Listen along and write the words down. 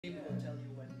Hey,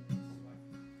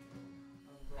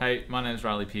 my name is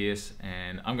Riley Pearce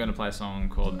and I'm going to play a song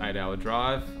called 8 Hour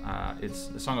Drive. It's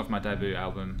a song off my debut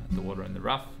album, The Water and the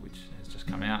Rough, which has just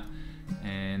come out.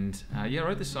 And I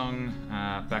wrote this song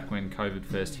back when COVID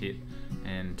first hit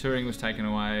and touring was taken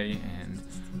away, and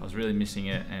I was really missing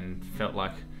it and felt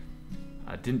like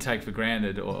I didn't take for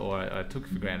granted, or I took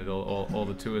for granted all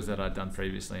the tours that I'd done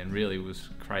previously, and really was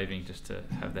craving just to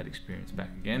have that experience back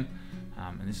again.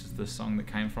 And this is the song that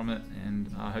came from it,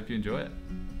 and I hope you enjoy it.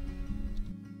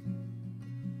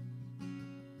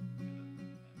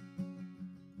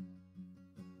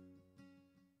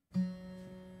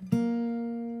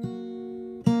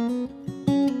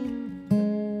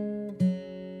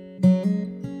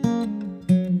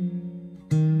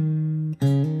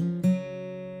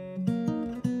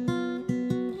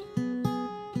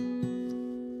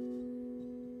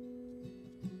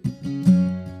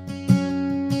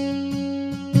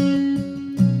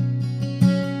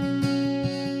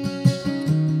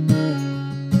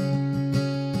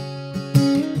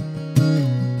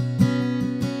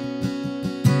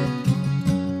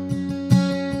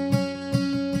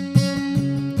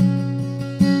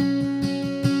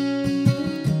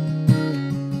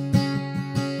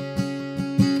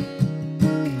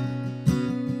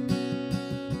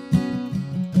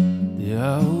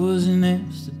 I was in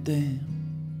Amsterdam,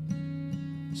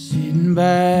 sitting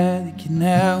by the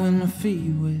canal with my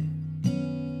feet wet,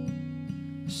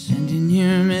 sending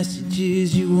you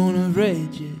messages you won't have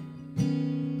read yet.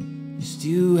 You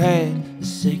still had the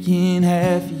second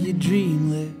half of your dream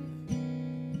left.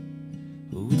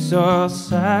 Oh, it's all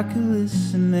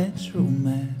cyclists and metro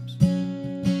maps, a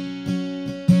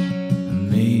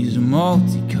maze of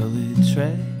multicolored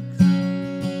tracks.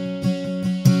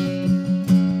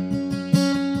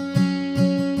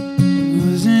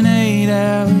 An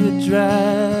 8-hour drive.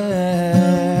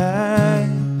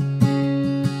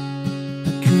 I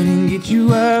couldn't get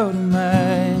you out of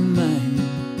my mind.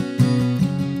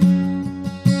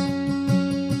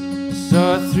 I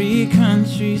saw 3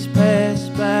 countries pass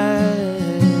by.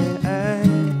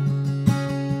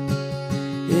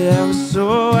 Yeah, I was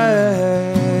so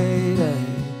wide.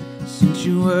 I sent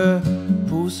you a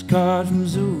postcard from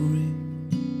Zurich,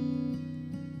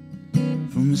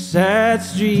 from a side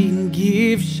street and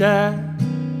gift shop.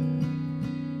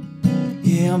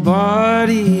 Yeah, I bought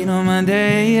it on my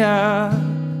day off.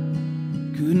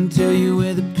 Couldn't tell you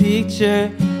where the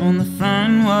picture on the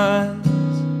front was,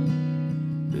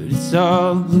 but it's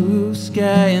all blue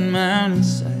sky and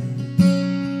mountainside.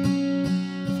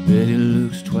 Bet it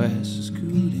looks twice as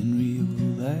good in real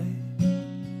life.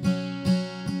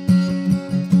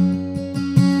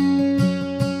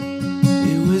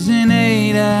 It was an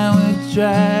 8-hour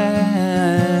drive.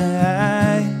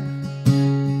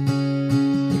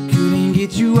 I couldn't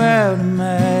get you out of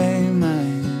my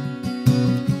mind.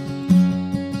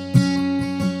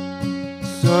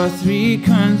 Saw 3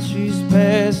 countries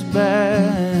pass by.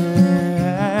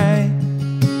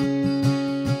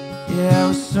 Yeah, I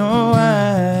was so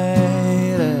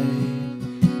wide-eyed.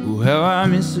 Oh, how I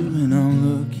miss it when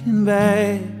I'm looking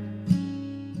back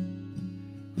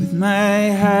with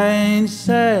my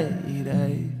hindsight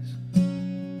eyes.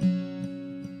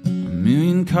 A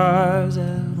million cars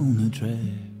out on the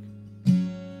track,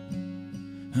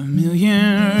 a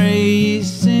million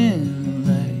racing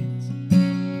lights.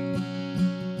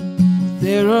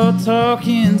 They're all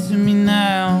talking to me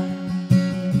now.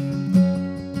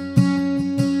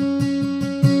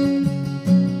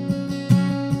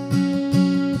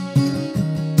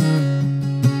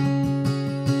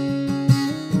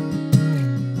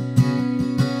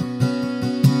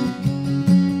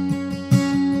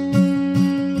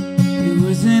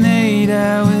 An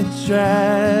 8-hour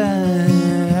drive.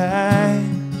 I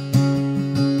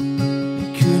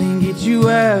couldn't get you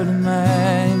out of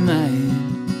my mind.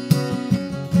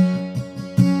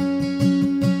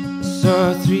 I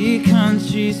saw 3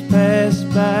 countries pass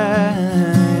by.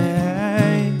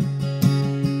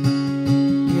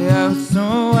 Yeah, I was so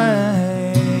wide-eyed.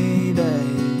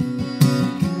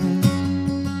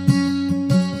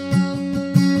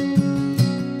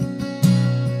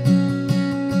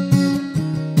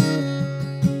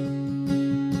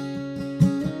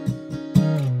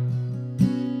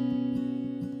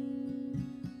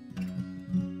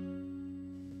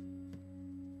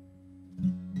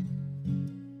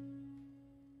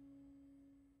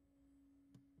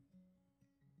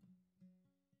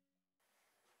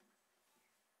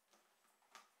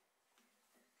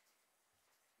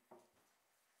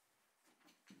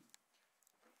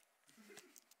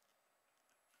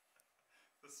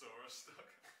 Thesaurus stuck.